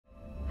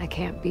I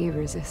can't be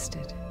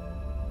resisted.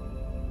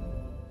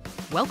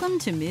 Welcome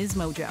to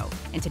MsMojo,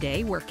 and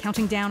today we're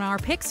counting down our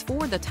picks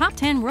for the top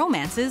 10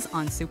 romances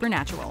on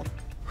Supernatural.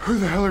 Who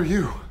the hell are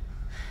you?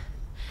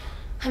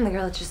 I'm the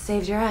girl that just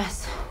saved your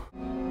ass.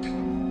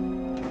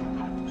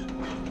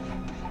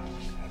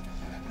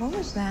 What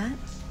was that?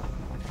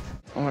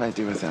 What would I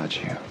do without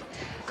you?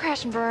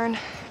 Crash and burn.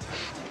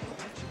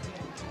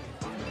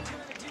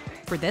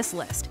 For this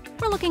list,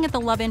 we're looking at the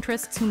love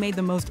interests who made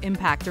the most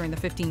impact during the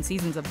 15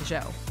 seasons of the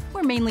show.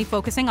 We're mainly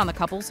focusing on the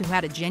couples who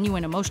had a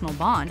genuine emotional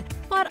bond,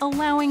 but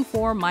allowing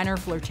for minor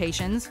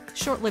flirtations,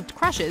 short-lived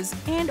crushes,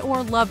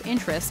 and/or love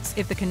interests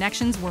if the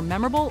connections were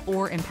memorable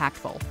or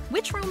impactful.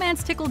 Which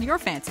romance tickled your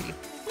fancy?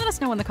 Let us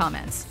know in the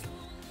comments.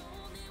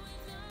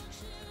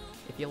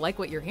 If you like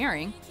what you're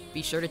hearing,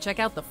 be sure to check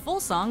out the full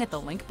song at the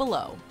link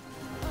below.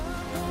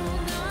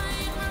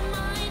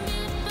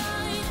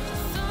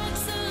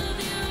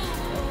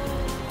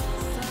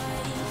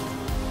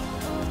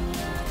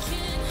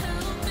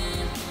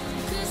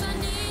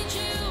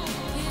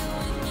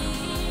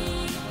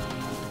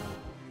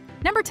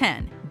 Number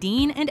 10.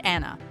 Dean and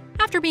Anna.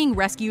 After being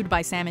rescued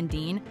by Sam and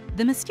Dean,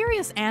 the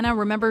mysterious Anna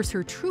remembers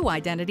her true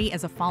identity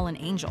as a fallen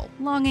angel.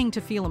 Longing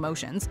to feel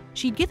emotions,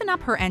 she'd given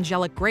up her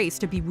angelic grace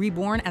to be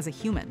reborn as a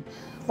human.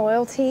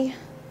 Loyalty,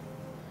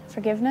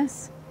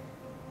 forgiveness,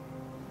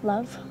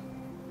 love,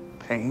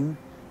 Pain?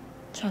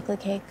 chocolate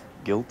cake,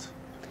 Guilt?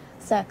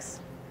 sex.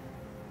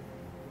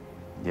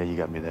 Yeah, you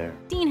got me there.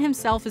 Dean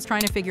himself is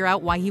trying to figure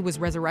out why he was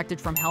resurrected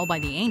from hell by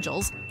the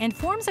angels and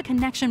forms a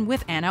connection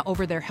with Anna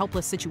over their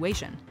helpless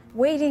situation.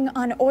 Waiting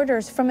on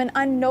orders from an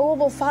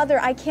unknowable father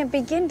I can't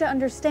begin to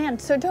understand,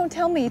 so don't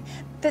tell me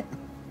that...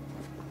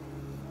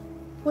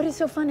 What is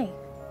so funny?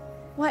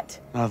 What?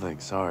 Nothing,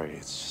 sorry.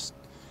 It's just...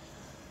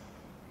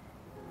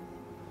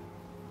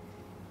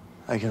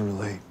 I can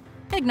relate.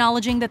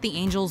 Acknowledging that the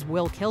angels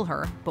will kill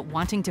her, but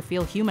wanting to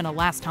feel human a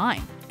last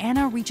time,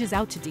 Anna reaches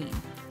out to Dean.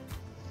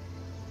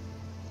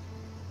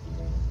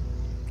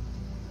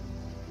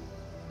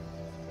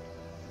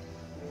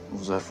 What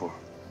was that for?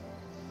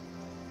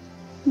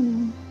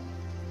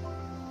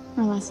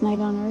 Our last night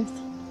on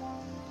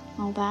Earth.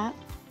 All that.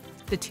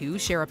 The two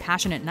share a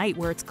passionate night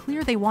where it's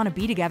clear they want to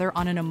be together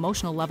on an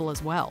emotional level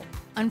as well.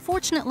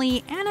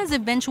 Unfortunately, Anna's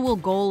eventual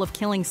goal of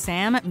killing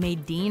Sam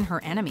made Dean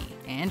her enemy,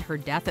 and her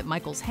death at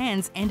Michael's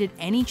hands ended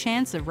any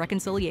chance of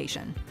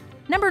reconciliation.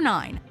 Number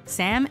 9.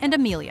 Sam and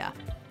Amelia.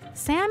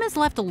 Sam is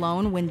left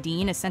alone when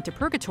Dean is sent to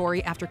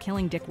purgatory after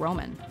killing Dick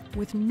Roman.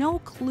 With no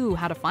clue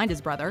how to find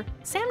his brother,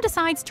 Sam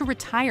decides to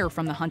retire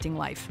from the hunting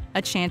life.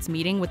 A chance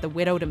meeting with the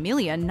widowed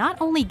Amelia not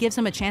only gives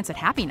him a chance at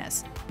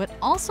happiness, but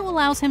also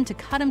allows him to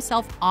cut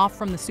himself off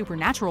from the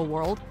supernatural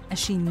world as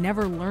she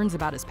never learns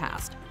about his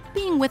past.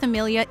 Being with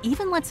Amelia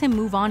even lets him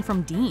move on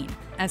from Dean,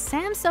 as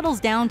Sam settles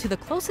down to the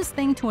closest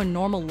thing to a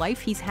normal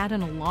life he's had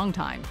in a long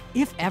time,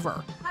 if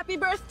ever. Happy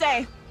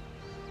birthday!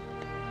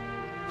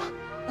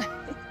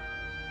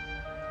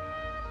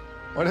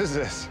 What is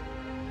this?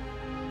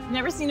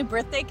 Never seen a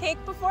birthday cake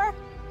before?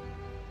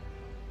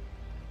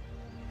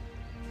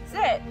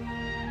 Sit.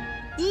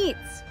 Eat.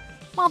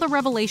 While the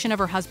revelation of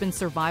her husband's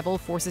survival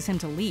forces him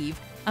to leave,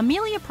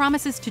 Amelia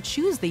promises to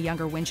choose the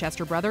younger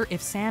Winchester brother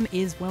if Sam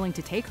is willing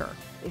to take her.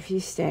 If you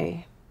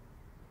stay,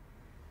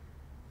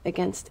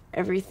 against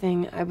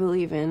everything I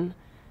believe in,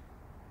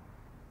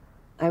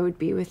 I would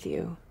be with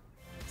you.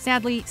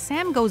 Sadly,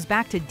 Sam goes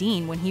back to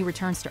Dean when he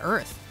returns to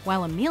Earth,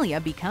 while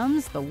Amelia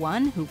becomes the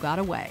one who got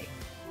away.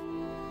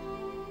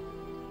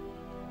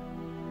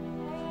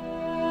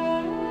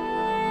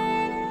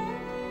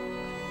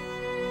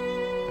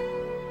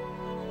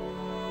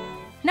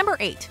 Number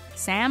 8.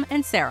 Sam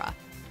and Sarah.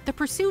 The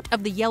pursuit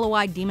of the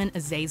yellow-eyed demon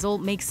Azazel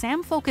makes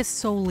Sam focus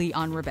solely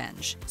on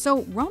revenge.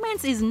 So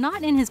romance is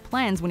not in his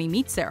plans when he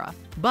meets Sarah,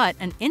 but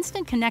an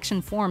instant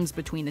connection forms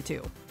between the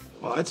two.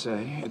 Well, I'd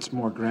say it's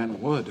more Grant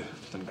Wood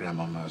than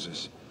Grandma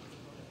Moses.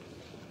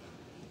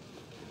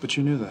 But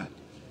you knew that.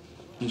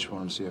 You just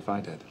wanted to see if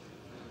I did.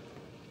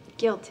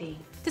 Guilty.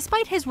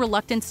 Despite his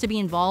reluctance to be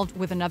involved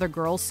with another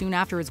girl soon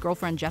after his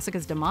girlfriend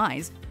Jessica's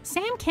demise,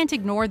 Sam can't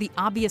ignore the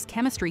obvious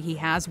chemistry he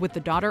has with the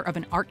daughter of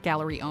an art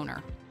gallery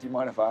owner. Do you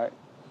mind if I...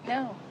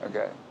 No.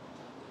 Okay.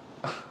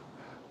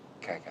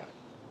 Okay, got it.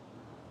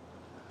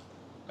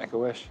 Make a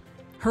wish.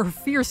 Her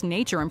fierce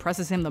nature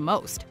impresses him the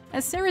most,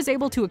 as Sarah's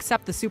able to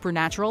accept the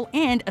supernatural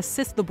and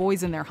assist the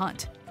boys in their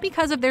hunt.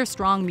 Because of their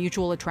strong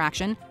mutual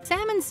attraction,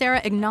 Sam and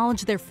Sarah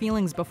acknowledge their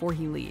feelings before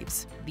he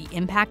leaves. The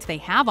impact they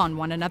have on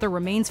one another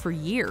remains for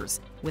years,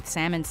 with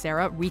Sam and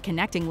Sarah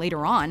reconnecting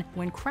later on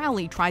when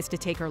Crowley tries to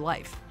take her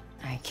life.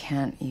 I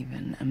can't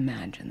even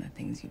imagine the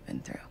things you've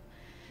been through.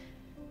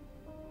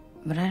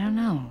 But I don't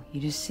know, you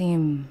just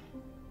seem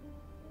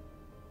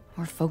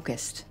more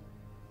focused,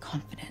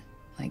 confident,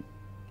 like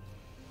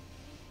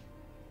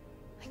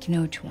you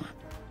know what you want.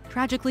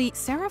 Tragically,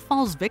 Sarah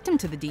falls victim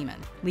to the demon,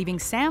 leaving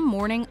Sam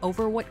mourning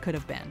over what could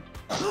have been.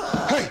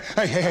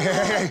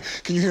 Hey,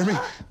 can you hear me?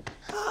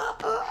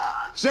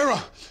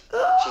 Sarah!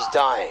 She's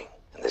dying,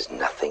 and there's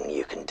nothing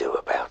you can do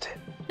about it.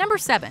 Number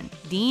 7.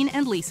 Dean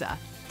and Lisa.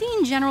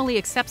 Dean generally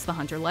accepts the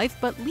hunter life,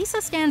 but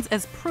Lisa stands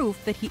as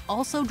proof that he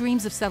also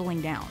dreams of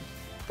settling down.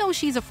 Though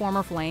she's a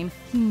former flame,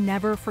 he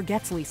never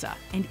forgets Lisa,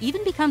 and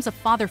even becomes a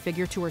father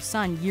figure to her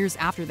son years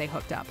after they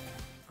hooked up.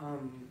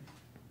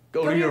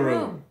 Go to your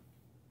room.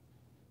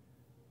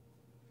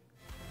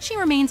 She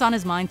remains on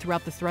his mind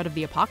throughout the threat of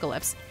the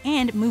apocalypse,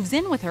 and moves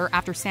in with her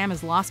after Sam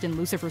is lost in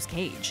Lucifer's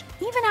cage.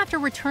 Even after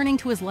returning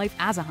to his life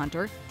as a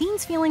hunter,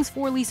 Dean's feelings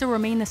for Lisa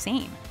remain the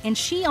same, and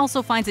she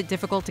also finds it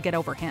difficult to get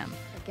over him.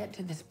 I get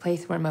to this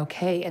place where I'm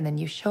okay, and then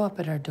you show up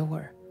at our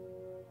door.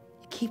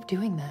 You keep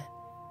doing that.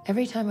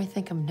 Every time I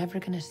think I'm never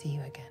gonna see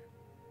you again.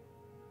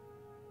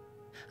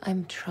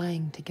 I'm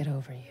trying to get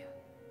over you.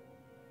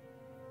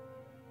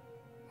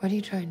 What are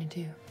you trying to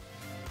do?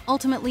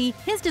 Ultimately,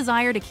 his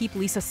desire to keep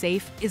Lisa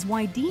safe is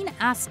why Dean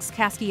asks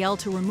Castiel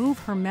to remove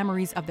her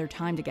memories of their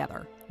time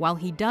together. While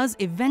he does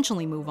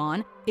eventually move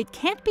on, it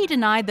can't be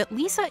denied that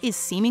Lisa is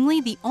seemingly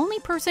the only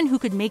person who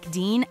could make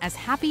Dean as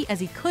happy as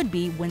he could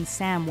be when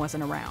Sam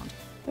wasn't around.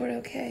 We're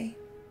okay.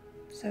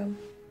 So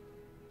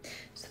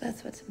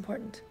that's what's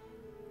important,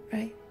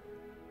 right?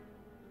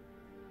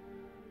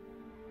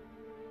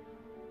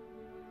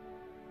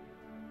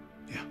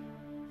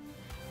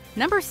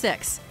 Number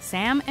 6.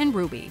 Sam and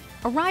Ruby.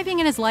 Arriving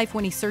in his life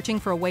when he's searching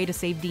for a way to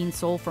save Dean's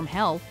soul from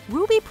hell,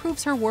 Ruby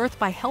proves her worth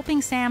by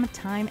helping Sam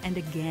time and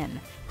again.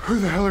 Who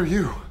the hell are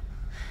you?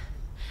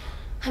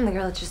 I'm the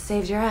girl that just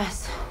saved your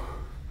ass.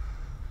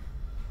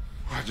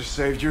 I just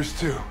saved yours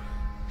too.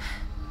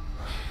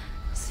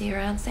 See you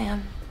around,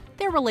 Sam.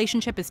 Their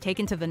relationship is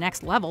taken to the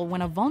next level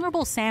when a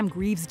vulnerable Sam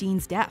grieves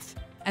Dean's death,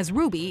 as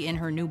Ruby, in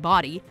her new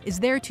body,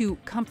 is there to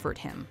comfort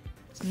him.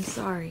 I'm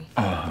sorry.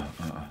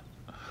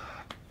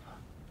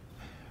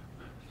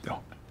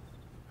 Don't.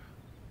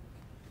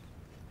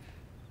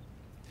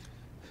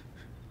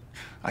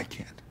 I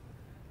can't.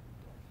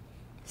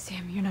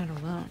 Sam, you're not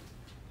alone.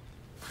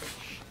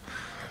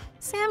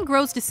 Sam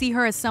grows to see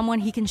her as someone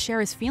he can share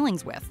his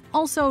feelings with,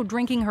 also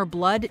drinking her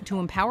blood to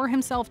empower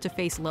himself to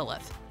face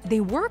Lilith.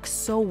 They work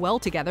so well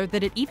together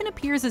that it even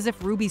appears as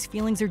if Ruby's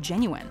feelings are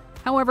genuine.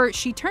 However,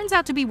 she turns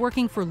out to be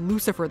working for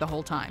Lucifer the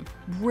whole time,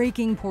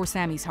 breaking poor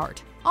Sammy's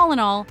heart. All in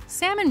all,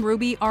 Sam and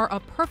Ruby are a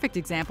perfect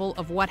example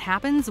of what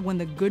happens when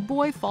the good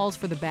boy falls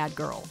for the bad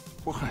girl.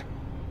 Why?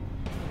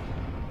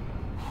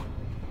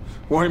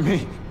 Why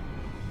me?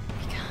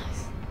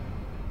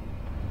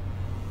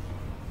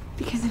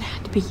 Because it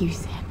had to be you,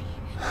 Sammy.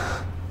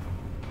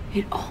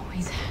 It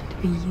always had to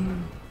be you.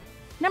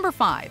 Number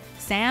 5.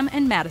 Sam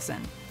and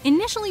Madison.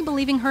 Initially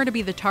believing her to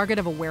be the target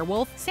of a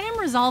werewolf, Sam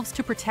resolves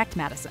to protect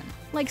Madison.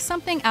 Like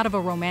something out of a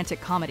romantic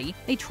comedy,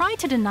 they try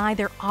to deny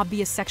their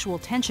obvious sexual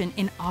tension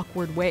in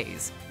awkward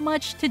ways,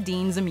 much to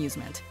Dean's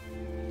amusement.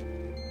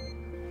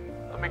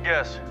 Let me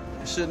guess.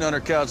 You're sitting on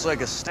her couch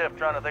like a stiff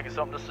trying to think of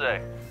something to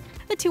say.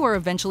 The two are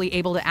eventually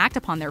able to act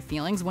upon their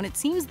feelings when it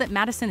seems that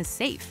Madison is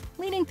safe,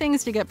 leading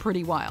things to get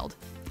pretty wild.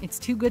 It's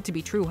too good to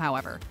be true,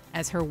 however,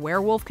 as her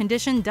werewolf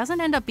condition doesn't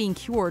end up being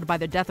cured by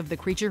the death of the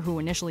creature who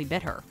initially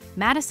bit her.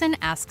 Madison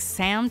asks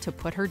Sam to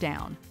put her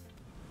down.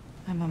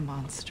 I'm a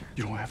monster.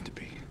 You don't have to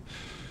be.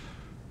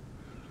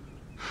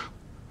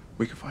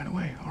 We can find a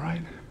way, all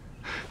right?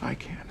 I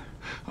can.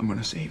 I'm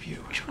gonna save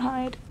you.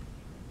 Tried.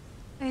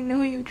 I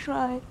know you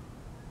tried.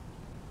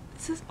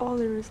 This is all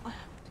there is left.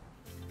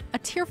 A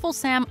tearful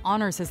Sam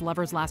honors his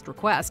lover's last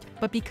request,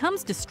 but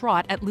becomes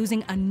distraught at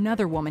losing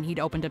another woman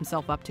he'd opened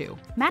himself up to.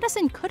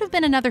 Madison could have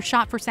been another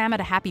shot for Sam at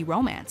a happy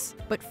romance,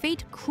 but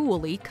fate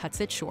cruelly cuts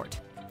it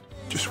short.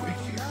 Just wait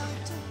here.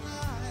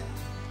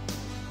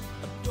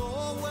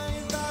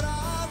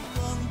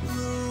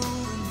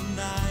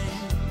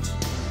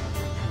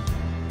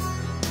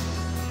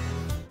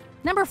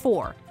 Number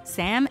 4.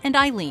 Sam and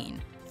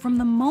Eileen. From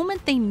the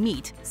moment they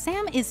meet,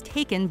 Sam is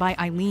taken by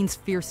Eileen's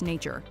fierce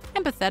nature.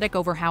 Empathetic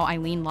over how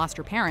Eileen lost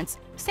her parents,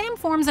 Sam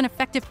forms an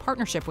effective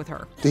partnership with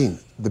her. Dean,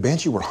 the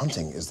banshee we're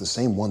hunting is the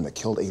same one that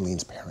killed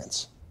Aileen's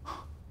parents.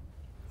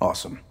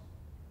 Awesome.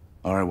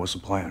 All right, what's the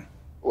plan?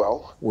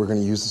 Well, we're gonna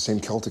use the same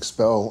Celtic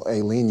spell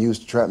Aileen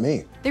used to trap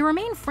me. They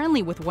remain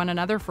friendly with one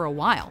another for a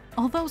while,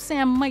 although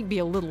Sam might be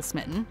a little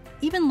smitten,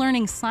 even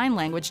learning sign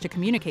language to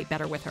communicate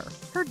better with her.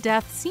 Her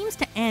death seems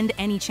to end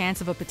any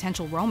chance of a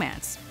potential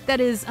romance. That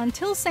is,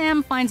 until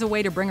Sam finds a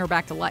way to bring her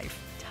back to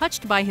life.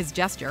 Touched by his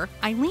gesture,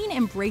 Eileen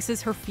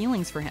embraces her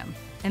feelings for him,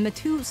 and the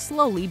two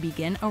slowly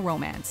begin a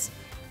romance.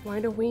 Why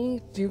don't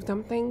we do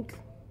something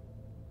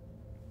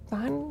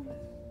fun?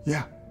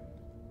 Yeah.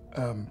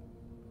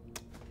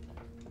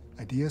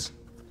 Ideas?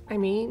 I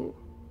mean,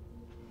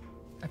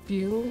 a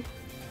few.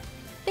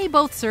 They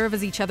both serve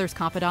as each other's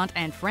confidant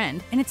and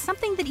friend, and it's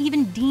something that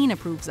even Dean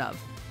approves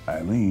of.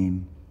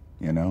 Eileen,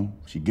 you know,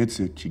 she gets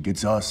it. She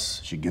gets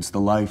us. She gets the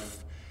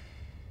life.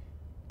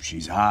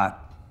 She's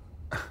hot.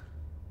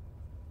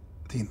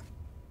 Dean.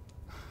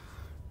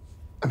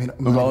 I mean,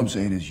 Look, all I'm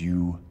saying is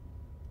you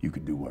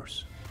could do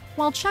worse.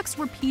 While Chuck's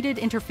repeated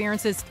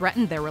interferences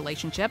threatened their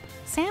relationship,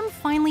 Sam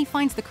finally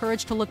finds the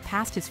courage to look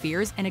past his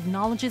fears and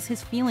acknowledges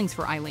his feelings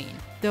for Eileen,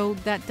 though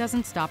that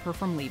doesn't stop her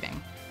from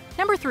leaving.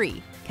 Number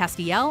 3.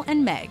 Castiel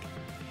and Meg.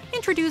 In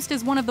introduced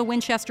as one of the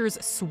Winchesters'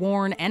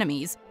 sworn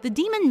enemies, the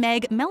demon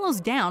Meg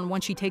mellows down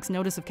once she takes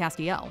notice of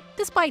Castiel.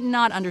 Despite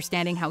not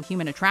understanding how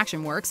human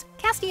attraction works,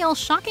 Castiel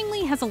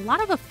shockingly has a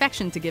lot of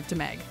affection to give to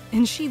Meg,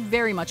 and she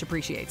very much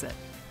appreciates it.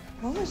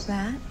 What was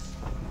that?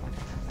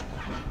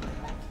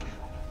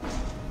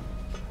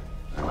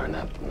 I learned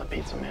that from the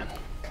pizza man.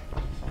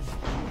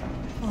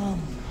 Well,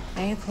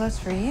 A+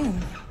 for you.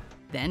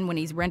 Then, when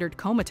he's rendered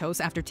comatose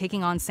after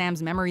taking on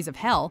Sam's memories of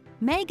hell,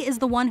 Meg is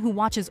the one who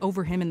watches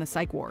over him in the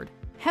psych ward.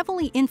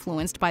 Heavily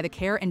influenced by the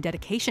care and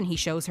dedication he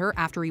shows her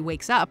after he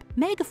wakes up,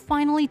 Meg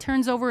finally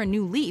turns over a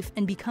new leaf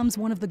and becomes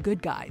one of the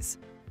good guys.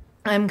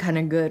 I'm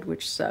kinda good,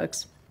 which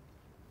sucks.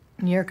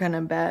 You're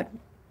kinda bad,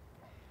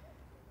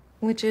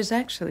 which is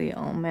actually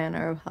all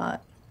manner of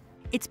hot.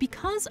 It's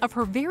because of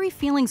her very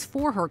feelings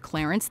for her,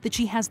 Clarence, that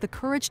she has the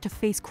courage to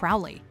face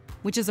Crowley,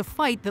 which is a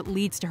fight that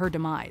leads to her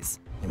demise.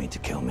 You mean to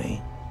kill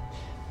me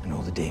and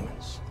all the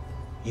demons,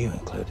 you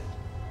included?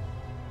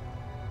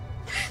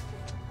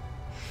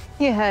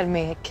 You had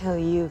me at kill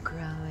you,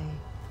 Crowley.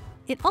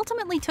 It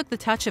ultimately took the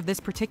touch of this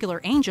particular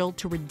angel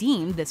to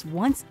redeem this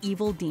once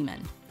evil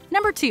demon.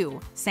 Number 2,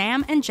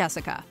 Sam and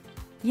Jessica.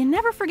 You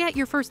never forget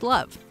your first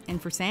love,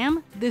 and for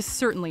Sam, this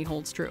certainly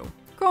holds true.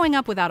 Growing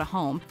up without a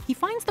home, he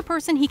finds the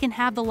person he can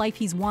have the life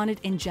he's wanted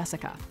in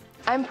Jessica.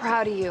 I'm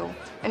proud of you,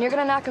 and you're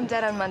gonna knock him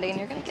dead on Monday, and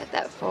you're gonna get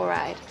that full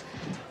ride.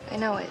 I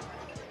know it.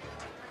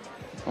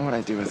 What would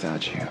I do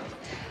without you?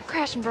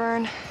 Crash and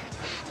burn.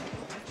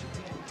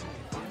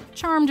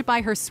 Charmed by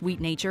her sweet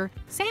nature,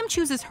 Sam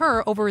chooses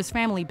her over his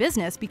family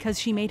business because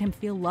she made him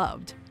feel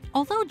loved.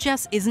 Although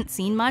Jess isn't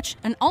seen much,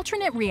 an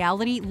alternate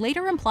reality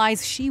later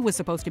implies she was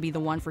supposed to be the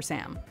one for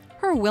Sam.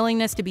 Her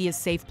willingness to be his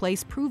safe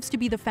place proves to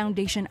be the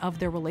foundation of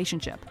their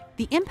relationship.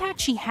 The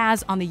impact she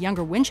has on the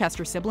younger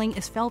Winchester sibling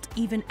is felt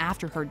even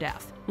after her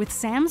death, with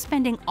Sam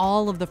spending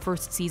all of the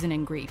first season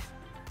in grief.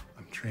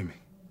 I'm dreaming.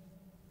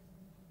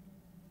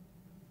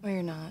 Well,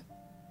 you're not.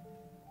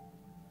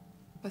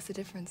 What's the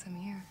difference? I'm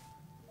here.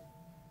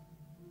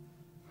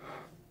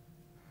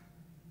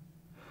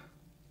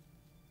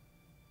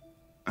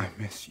 I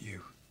miss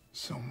you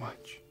so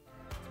much.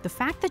 The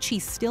fact that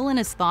she's still in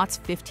his thoughts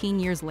 15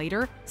 years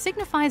later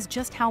signifies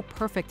just how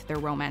perfect their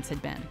romance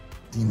had been.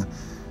 Dean,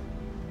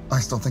 I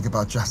still think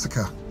about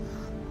Jessica.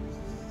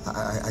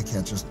 I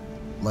can't just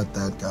let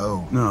that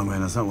go. No,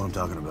 man, that's not what I'm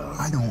talking about.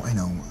 I know.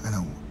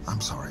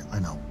 I'm sorry, I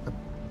know.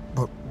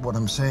 But what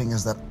I'm saying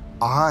is that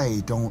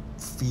I don't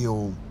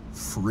feel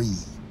free.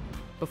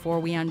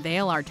 Before we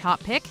unveil our top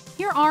pick,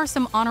 here are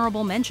some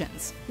honorable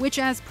mentions, which,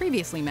 as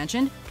previously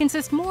mentioned,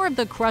 consist more of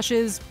the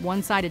crushes,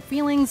 one-sided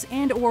feelings,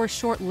 and/or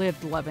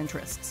short-lived love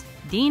interests.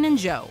 Dean and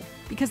Joe,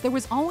 because there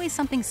was always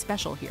something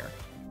special here.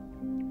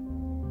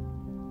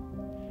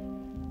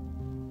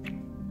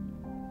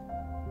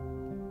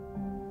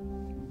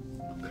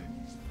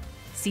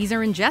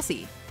 Caesar and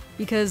Jesse,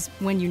 because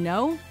when you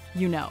know,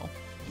 you know.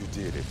 You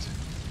did it.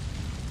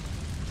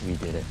 We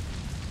did it.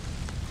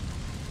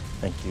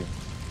 Thank you.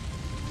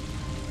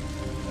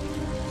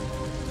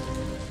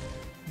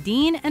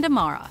 Dean and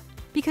Amara,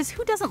 because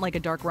who doesn't like a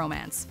dark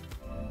romance?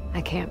 I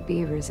can't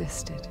be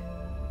resisted.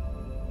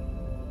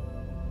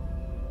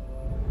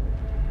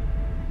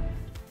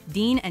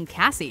 Dean and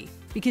Cassie,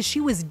 because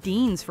she was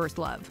Dean's first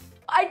love.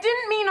 I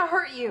didn't mean to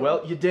hurt you.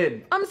 Well, you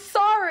did. I'm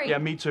sorry. Yeah,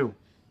 me too.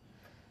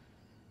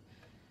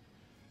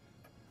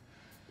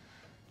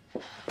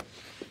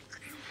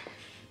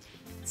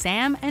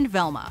 Sam and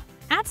Velma.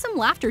 Add some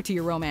laughter to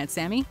your romance,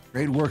 Sammy.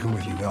 Great working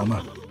with you,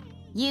 Velma.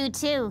 You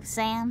too,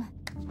 Sam.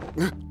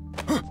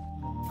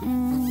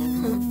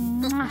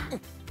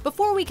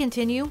 Before we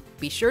continue,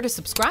 be sure to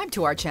subscribe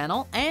to our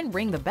channel and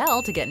ring the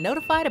bell to get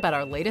notified about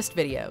our latest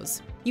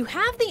videos. You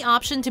have the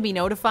option to be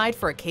notified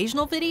for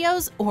occasional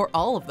videos or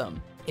all of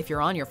them. If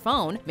you're on your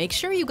phone, make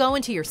sure you go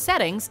into your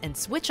settings and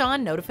switch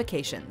on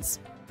notifications.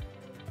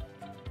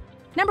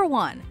 Number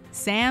 1,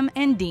 Sam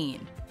and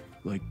Dean.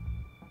 Like,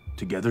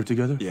 together?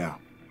 Yeah.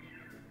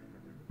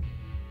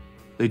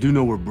 They do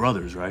know we're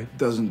brothers, right?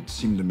 Doesn't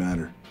seem to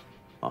matter.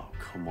 Oh,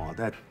 come on,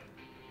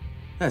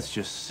 that's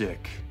just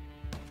sick.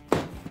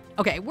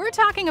 Okay, we're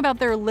talking about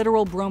their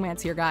literal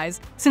bromance here, guys,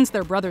 since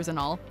they're brothers and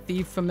all.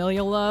 The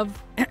familial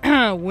love?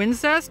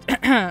 Wincest?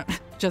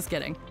 Just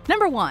kidding.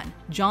 Number 1,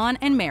 John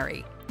and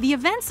Mary. The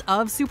events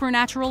of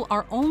Supernatural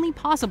are only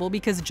possible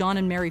because John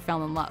and Mary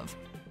fell in love.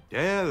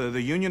 Yeah,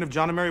 the union of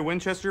John and Mary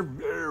Winchester,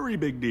 very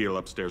big deal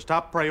upstairs.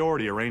 Top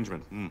priority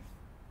arrangement.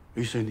 Are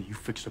you saying that you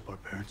fixed up our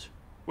parents?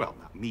 Well,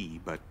 not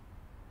me, but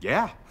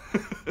yeah.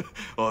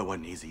 Oh, it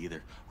wasn't easy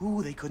either.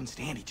 Ooh, they couldn't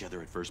stand each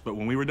other at first, but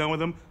when we were done with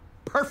them,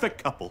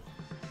 perfect couple.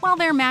 While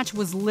their match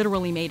was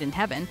literally made in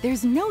heaven,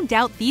 there's no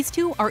doubt these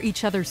two are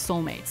each other's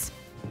soulmates.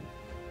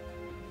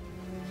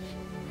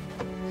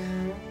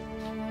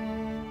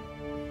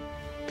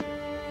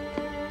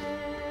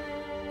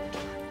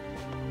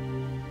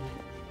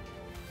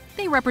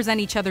 They represent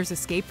each other's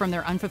escape from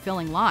their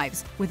unfulfilling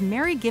lives, with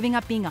Mary giving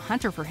up being a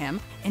hunter for him,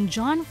 and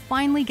John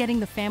finally getting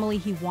the family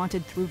he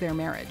wanted through their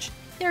marriage.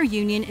 Their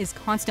union is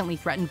constantly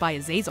threatened by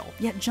Azazel,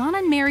 yet John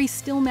and Mary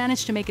still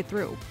manage to make it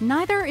through.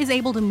 Neither is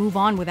able to move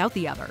on without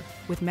the other,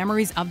 with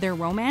memories of their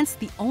romance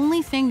the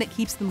only thing that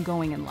keeps them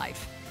going in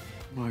life.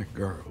 My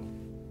girl.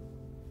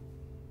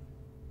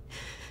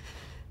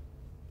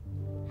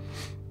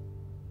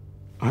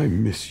 I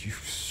miss you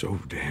so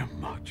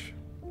damn much.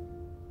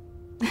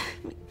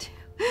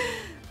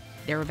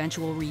 Their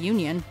eventual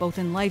reunion, both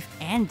in life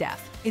and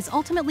death, is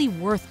ultimately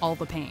worth all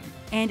the pain.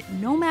 And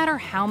no matter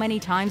how many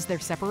times they're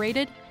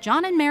separated,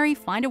 John and Mary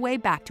find a way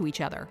back to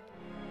each other.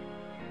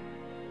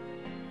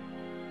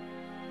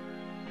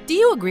 Do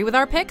you agree with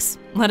our picks?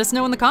 Let us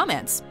know in the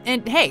comments.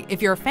 And hey,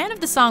 if you're a fan of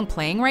the song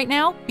playing right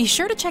now, be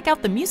sure to check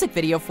out the music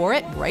video for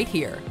it right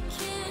here.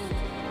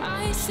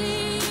 I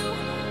see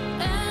you.